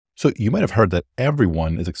So you might have heard that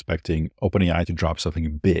everyone is expecting OpenAI to drop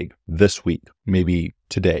something big this week, maybe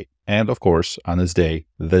today. And of course, on this day,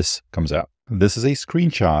 this comes out. This is a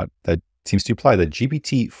screenshot that seems to imply that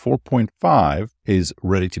GPT 4.5 is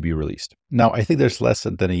ready to be released. Now, I think there's less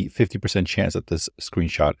than a 50% chance that this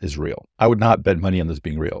screenshot is real. I would not bet money on this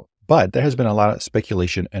being real. But there has been a lot of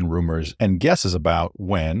speculation and rumors and guesses about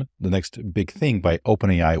when the next big thing by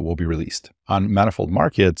OpenAI will be released. On manifold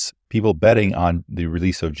markets, people betting on the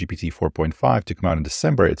release of GPT 4.5 to come out in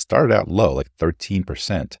December, it started out low, like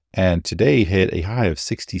 13%, and today hit a high of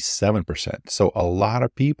 67%. So a lot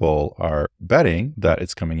of people are betting that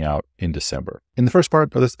it's coming out in December. In the first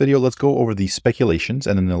part of this video, let's go over the speculations.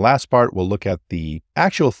 And in the last part, we'll look at the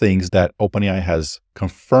actual things that OpenAI has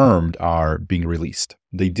confirmed are being released.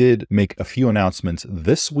 They did make a few announcements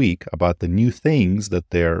this week about the new things that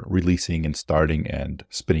they're releasing and starting and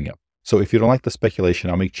spinning up. So if you don't like the speculation,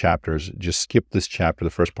 I'll make chapters. Just skip this chapter. The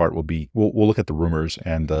first part will be, we'll look at the rumors,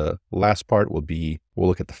 and the last part will be, we'll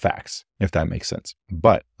look at the facts, if that makes sense.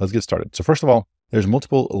 But let's get started. So first of all, there's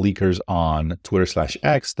multiple leakers on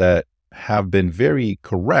Twitter/X that have been very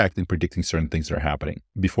correct in predicting certain things that are happening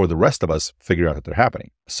before the rest of us figure out that they're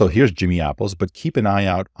happening. So here's Jimmy Apples, but keep an eye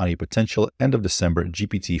out on a potential end of December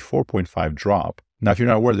GPT 4.5 drop. Now, if you're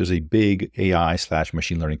not aware, there's a big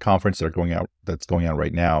AI/machine learning conference that's going on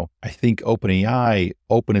right now. I think OpenAI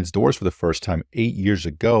opened its doors for the first time 8 years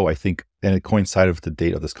ago, I think, and it coincided with the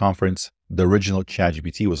date of this conference. The original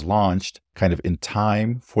ChatGPT was launched kind of in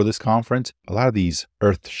time for this conference. A lot of these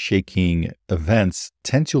earth-shaking events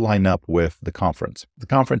tend to line up with the conference. The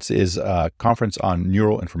conference is a conference on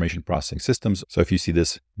neural information processing systems. So if you see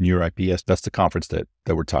this NeurIPS, that's the conference that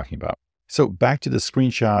we're talking about. So back to the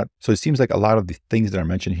screenshot. So it seems like a lot of the things that are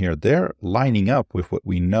mentioned here, they're lining up with what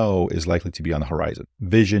we know is likely to be on the horizon.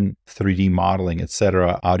 Vision, 3D modeling,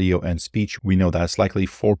 etc., audio and speech. We know that's likely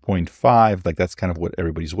 4.5. Like that's kind of what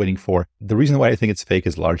everybody's waiting for. The reason why I think it's fake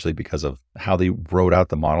is largely because of how they wrote out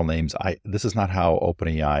the model names. This is not how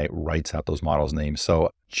OpenAI writes out those models' names.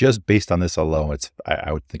 So just based on this alone,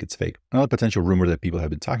 I would think it's fake. Another potential rumor that people have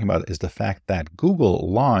been talking about is the fact that Google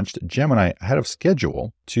launched Gemini ahead of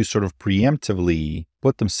schedule to sort of preemptively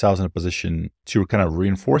put themselves in a position to kind of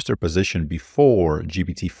reinforce their position before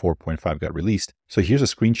GPT 4.5 got released. So here's a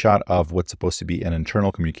screenshot of what's supposed to be an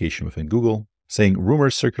internal communication within Google, saying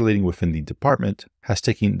rumors circulating within the department has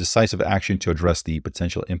taken decisive action to address the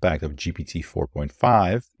potential impact of GPT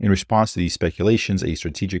 4.5. In response to these speculations, a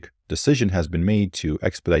strategic decision has been made to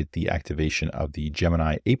expedite the activation of the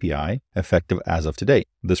Gemini API, effective as of today.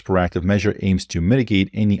 This proactive measure aims to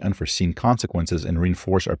mitigate any unforeseen consequences and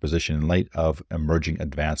reinforce our position in light of emerging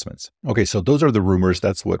advancements. Okay, so those are the rumors.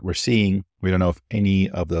 That's what we're seeing. We don't know if any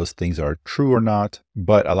of those things are true or not,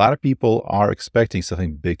 but a lot of people are expecting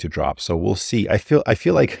something big to drop. So we'll see. I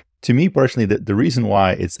feel like, to me personally, the reason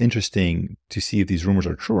why it's interesting to see if these rumors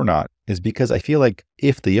are true or not is because I feel like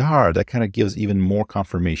if they are, that kind of gives even more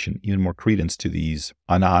confirmation, even more credence to these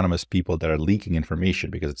anonymous people that are leaking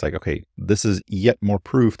information, because it's like, okay, this is yet more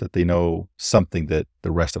proof that they know something that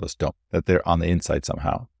the rest of us don't, that they're on the inside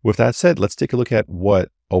somehow. With that said, let's take a look at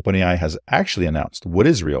what OpenAI has actually announced. What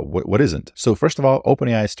is real? What isn't? So first of all,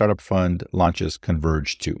 OpenAI Startup Fund launches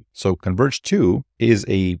Converge 2. So Converge 2 is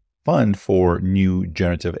a fund for new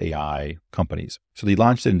generative AI companies. So they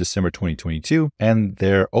launched it in December 2022, and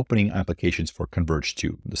they're opening applications for Converge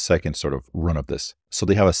 2, the second sort of run of this. So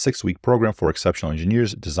they have a 6-week program for exceptional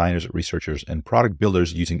engineers, designers, researchers, and product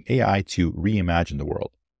builders using AI to reimagine the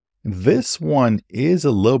world. This one is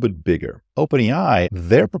a little bit bigger. OpenAI,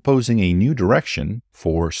 they're proposing a new direction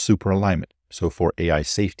for super alignment, so for AI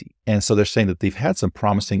safety. And so they're saying that they've had some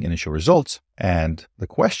promising initial results. And the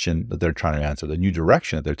question that they're trying to answer, the new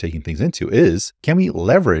direction that they're taking things into is, can we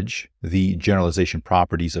leverage the generalization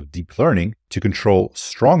properties of deep learning to control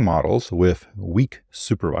strong models with weak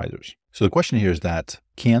supervisors? So the question here is that,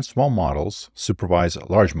 can small models supervise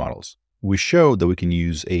large models? We showed that we can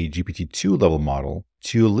use a GPT-2 level model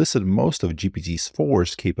to elicit most of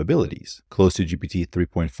GPT-4's capabilities, close to GPT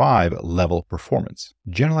 3.5 level performance,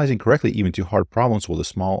 generalizing correctly even to hard problems where the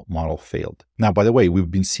small model failed. Now, by the way,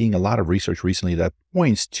 we've been seeing a lot of research recently that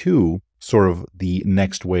points to sort of the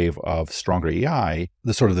next wave of stronger AI.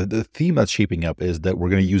 The theme that's shaping up is that we're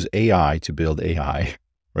going to use AI to build AI.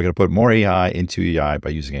 We're going to put more AI into AI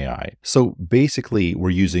by using AI. So basically,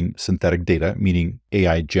 we're using synthetic data, meaning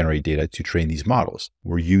AI generate data to train these models.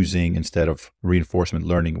 We're using, instead of reinforcement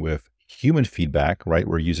learning with human feedback, right?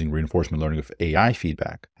 We're using reinforcement learning with AI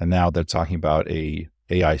feedback. And now they're talking about a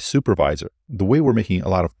AI supervisor. The way we're making a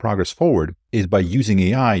lot of progress forward is by using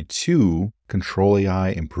AI to control AI,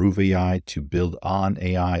 improve AI, to build on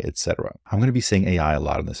AI, etc. I'm going to be saying AI a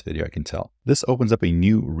lot in this video, I can tell. This opens up a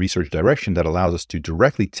new research direction that allows us to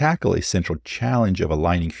directly tackle a central challenge of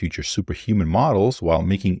aligning future superhuman models while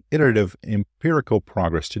making iterative empirical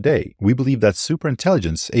progress today. We believe that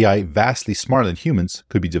superintelligence, AI vastly smarter than humans,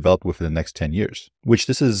 could be developed within the next 10 years, which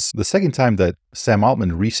this is the second time that Sam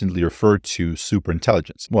Altman recently referred to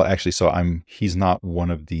superintelligence. Well, actually, he's not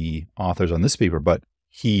one of the authors on this paper, but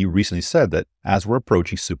he recently said that as we're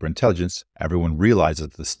approaching superintelligence, everyone realizes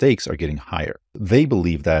that the stakes are getting higher. They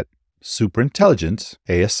believe that superintelligence,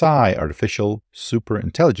 ASI, artificial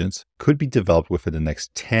superintelligence, could be developed within the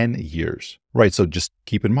next 10 years. Right, so just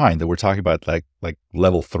keep in mind that we're talking about like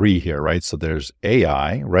level 3 here, right? So there's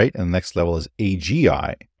AI, right? And the next level is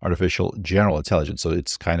AGI, artificial general intelligence. So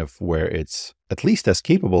it's kind of where it's at least as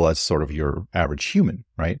capable as sort of your average human,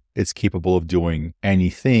 right? It's capable of doing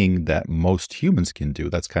anything that most humans can do.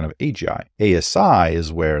 That's kind of AGI. ASI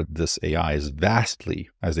is where this AI is vastly,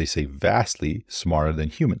 as they say, vastly smarter than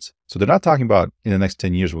humans. So they're not talking about in the next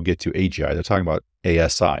 10 years we'll get to AGI. They're talking about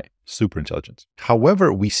ASI, superintelligence.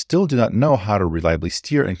 However, we still do not know how to reliably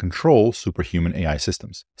steer and control superhuman AI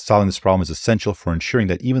systems. Solving this problem is essential for ensuring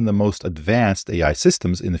that even the most advanced AI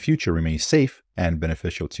systems in the future remain safe and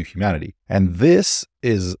beneficial to humanity. And this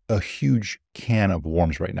is a huge can of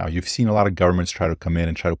worms right now. You've seen a lot of governments try to come in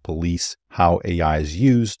and try to police how AI is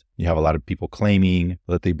used. You have a lot of people claiming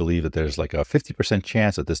that they believe that there's like a 50%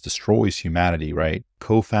 chance that this destroys humanity, right?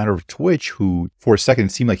 Co-founder of Twitch, who for a second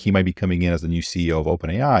seemed like he might be coming in as the new CEO of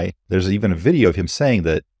OpenAI. There's even a video of him saying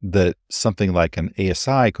that something like an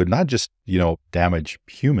ASI could not just, damage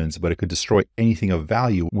humans, but it could destroy anything of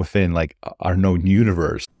value within like our known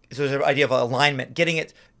universe. So there's an idea of alignment,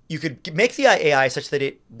 you could make the AI such that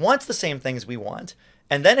it wants the same things we want.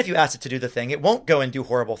 And then if you ask it to do the thing, it won't go and do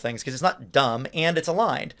horrible things because it's not dumb and it's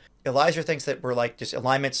aligned. Elijah thinks that we're like just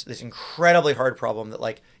alignment's this incredibly hard problem that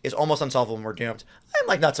like is almost unsolvable and we're doomed. I'm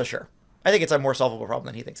like not so sure. I think it's a more solvable problem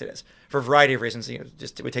than he thinks it is for a variety of reasons.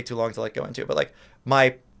 Just it would take too long to like go into. But like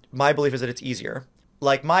my belief is that it's easier.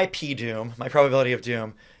 Like my doom, my probability of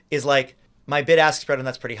doom is like my bid-ask spread, and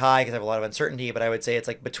that's pretty high because I have a lot of uncertainty. But I would say it's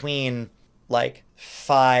like between like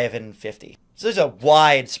 5 and 50. So there's a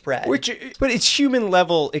wide spread. But it's human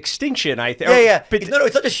level extinction, I think. Yeah. But no,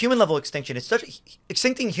 it's not just human level extinction. It's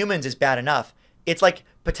extincting humans is bad enough. It's like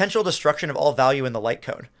potential destruction of all value in the light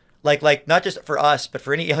cone. Like not just for us, but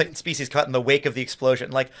for any alien species caught in the wake of the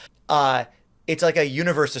explosion. Like, it's like a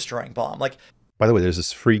universe destroying bomb. Like, by the way, there's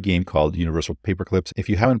this free game called Universal Paperclips. If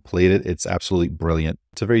you haven't played it, it's absolutely brilliant.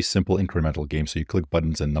 It's a very simple incremental game. So you click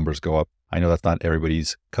buttons and numbers go up. I know that's not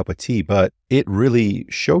everybody's cup of tea, but it really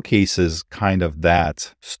showcases kind of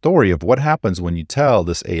that story of what happens when you tell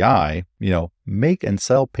this AI, make and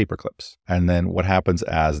sell paperclips. And then what happens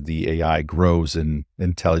as the AI grows in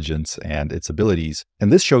intelligence and its abilities.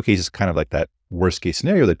 And this showcases kind of like that worst case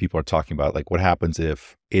scenario that people are talking about. Like what happens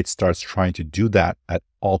if it starts trying to do that at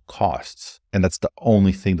all costs? And that's the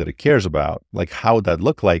only thing that it cares about. Like how would that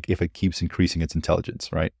look like if it keeps increasing its intelligence,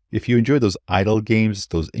 right? If you enjoy those idle games,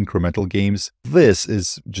 those incremental games, this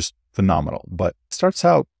is just phenomenal. But it starts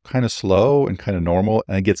out kind of slow and kind of normal,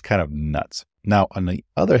 and it gets kind of nuts. Now, on the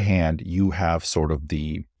other hand, you have sort of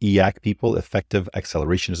the EAC people, effective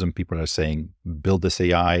accelerationism, people that are saying, build this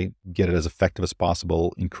AI, get it as effective as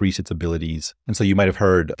possible, increase its abilities. And so you might have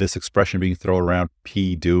heard this expression being thrown around,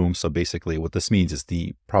 P-doom. So basically what this means is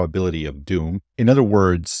the probability of doom. In other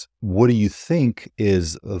words, what do you think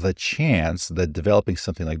is the chance that developing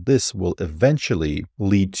something like this will eventually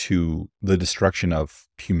lead to the destruction of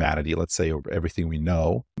humanity, let's say, or everything we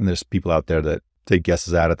know? And there's people out there that take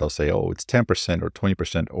guesses at it. They'll say, oh, it's 10% or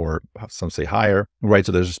 20%, or some say higher, right?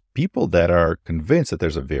 So there's people that are convinced that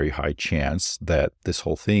there's a very high chance that this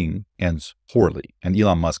whole thing ends poorly. And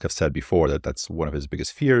Elon Musk have said before that that's one of his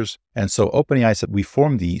biggest fears. And so OpenAI said, we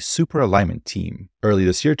formed the super alignment team early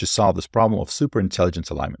this year to solve this problem of superintelligence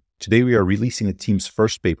alignment. Today, we are releasing the team's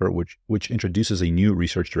first paper, which introduces a new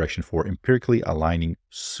research direction for empirically aligning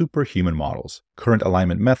superhuman models. Current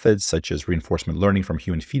alignment methods, such as reinforcement learning from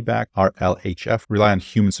human feedback, RLHF, rely on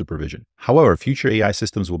human supervision. However, future AI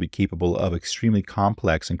systems will be capable of extremely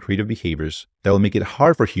complex and creative behaviors that will make it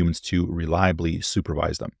hard for humans to reliably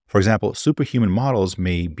supervise them. For example, superhuman models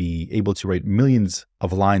may be able to write millions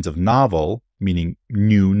of lines of novel, meaning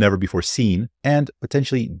new, never before seen, and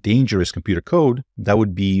potentially dangerous computer code that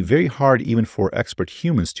would be very hard even for expert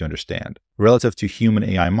humans to understand. Relative to human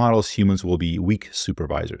AI models, humans will be weak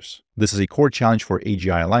supervisors. This is a core challenge for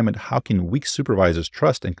AGI alignment. How can weak supervisors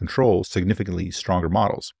trust and control significantly stronger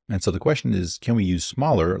models? And so the question is, can we use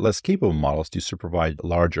smaller, less capable models to supervise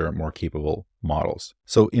larger, more capable models?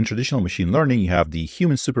 So in traditional machine learning, you have the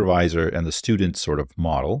human supervisor and the student sort of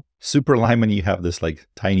model. Super alignment, you have this like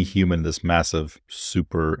tiny human, this massive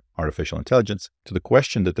super artificial intelligence. To the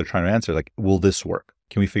question that they're trying to answer, like, will this work?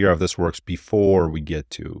 Can we figure out if this works before we get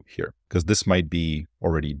to here? Because this might be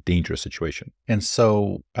already a dangerous situation. And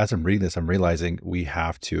so as I'm reading this, I'm realizing we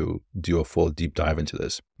have to do a full deep dive into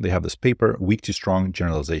this. They have this paper, Weak to Strong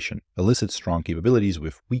Generalization, Elicit Strong Capabilities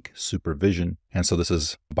with Weak Supervision. And so this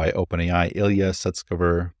is by OpenAI. Ilya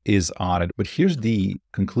Sutskever is on it. But here's the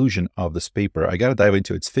conclusion of this paper. I got to dive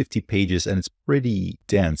into it. It's 50 pages and it's pretty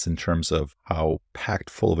dense in terms of how packed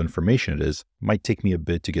full of information it is. Might take me a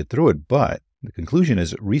bit to get through it, but the conclusion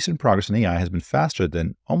is recent progress in AI has been faster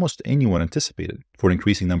than almost anyone anticipated. For an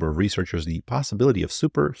increasing number of researchers, the possibility of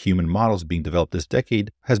superhuman models being developed this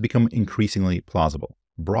decade has become increasingly plausible.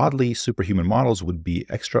 Broadly, superhuman models would be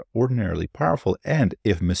extraordinarily powerful and,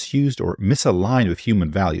 if misused or misaligned with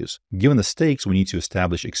human values. Given the stakes, we need to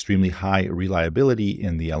establish extremely high reliability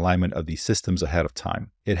in the alignment of these systems ahead of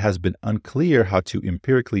time. It has been unclear how to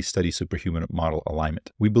empirically study superhuman model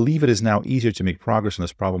alignment. We believe it is now easier to make progress on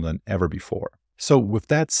this problem than ever before. So with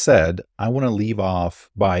that said, I want to leave off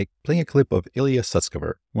by playing a clip of Ilya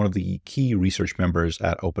Sutskever, one of the key research members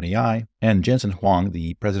at OpenAI, and Jensen Huang,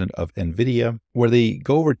 the president of NVIDIA, where they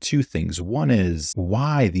go over two things. One is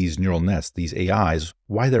why these neural nets, these AIs,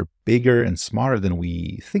 why they're bigger and smarter than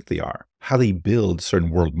we think they are, how they build certain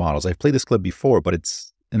world models. I've played this clip before, but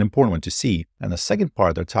it's an important one to see. And the second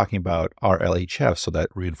part, they're talking about RLHF, so that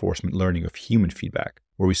reinforcement learning of human feedback,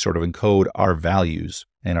 where we sort of encode our values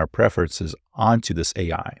and our preferences onto this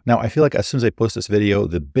AI. Now, I feel like as soon as I post this video,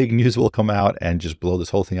 the big news will come out and just blow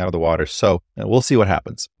this whole thing out of the water. So we'll see what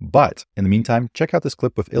happens. But in the meantime, check out this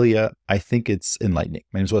clip with Ilya. I think it's enlightening.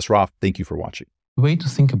 My name is Wes Roth. Thank you for watching. The way to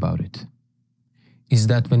think about it is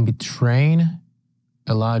that when we train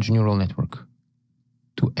a large neural network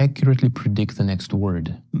to accurately predict the next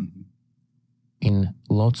word in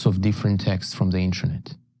lots of different texts from the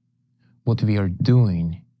internet, what we are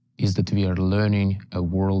doing is that we are learning a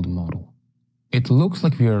world model. It looks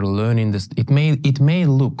like we are learning this. It may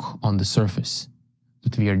look on the surface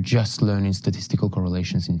that we are just learning statistical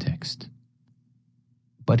correlations in text.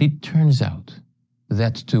 But it turns out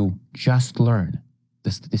that to just learn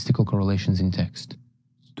the statistical correlations in text,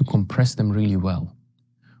 to compress them really well,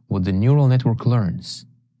 what the neural network learns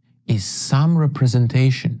is some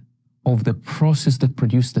representation of the process that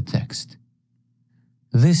produced the text.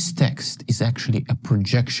 This text is actually a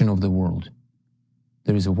projection of the world.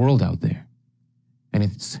 There is a world out there, and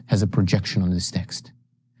it has a projection on this text.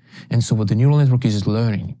 And so what the neural network is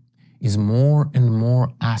learning is more and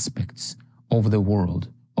more aspects of the world,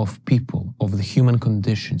 of people, of the human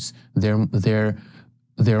conditions, their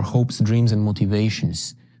hopes, dreams, and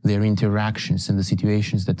motivations, their interactions, and the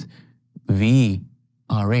situations that we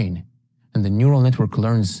are in. And the neural network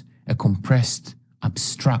learns a compressed,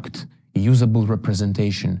 abstract, usable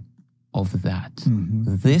representation of that.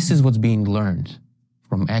 This is what's being learned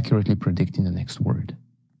from accurately predicting the next word.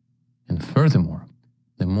 And furthermore,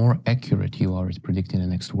 the more accurate you are at predicting the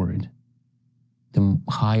next word, the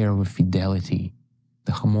higher the fidelity,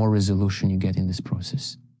 the more resolution you get in this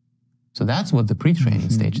process. So that's what the pre-training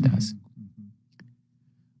stage does.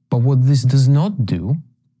 But what this does not do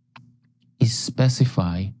is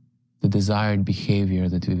specify the desired behavior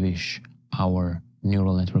that we wish our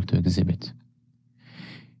neural network to exhibit.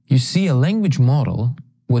 You see, a language model,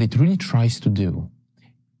 what it really tries to do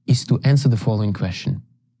is to answer the following question.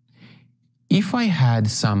 If I had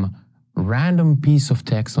some random piece of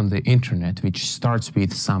text on the internet which starts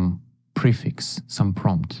with some prefix, some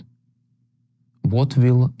prompt, what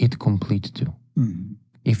will it complete to?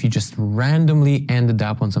 If you just randomly ended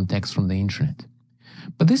up on some text from the internet.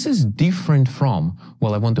 But this is different from,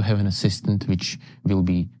 well, I want to have an assistant which will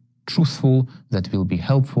be truthful, that will be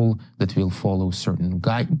helpful, that will follow certain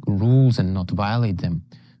rules and not violate them.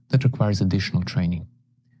 That requires additional training.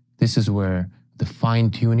 This is where the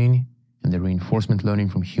fine-tuning and the reinforcement learning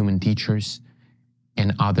from human teachers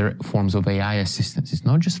and other forms of AI assistance. It's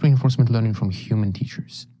not just reinforcement learning from human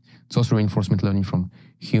teachers. It's also reinforcement learning from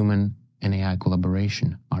human and AI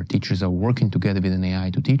collaboration. Our teachers are working together with an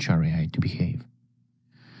AI to teach our AI to behave.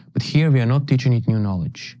 But here we are not teaching it new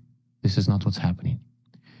knowledge. This is not what's happening.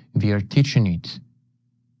 We are teaching it.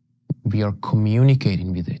 We are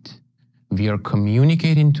communicating with it. we are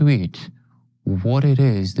communicating to it what it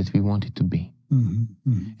is that we want it to be.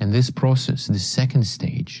 And this process, the second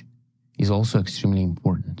stage, is also extremely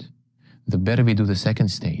important. The better we do the second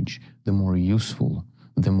stage, the more useful,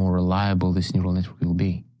 the more reliable this neural network will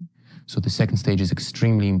be. So the second stage is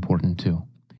extremely important too.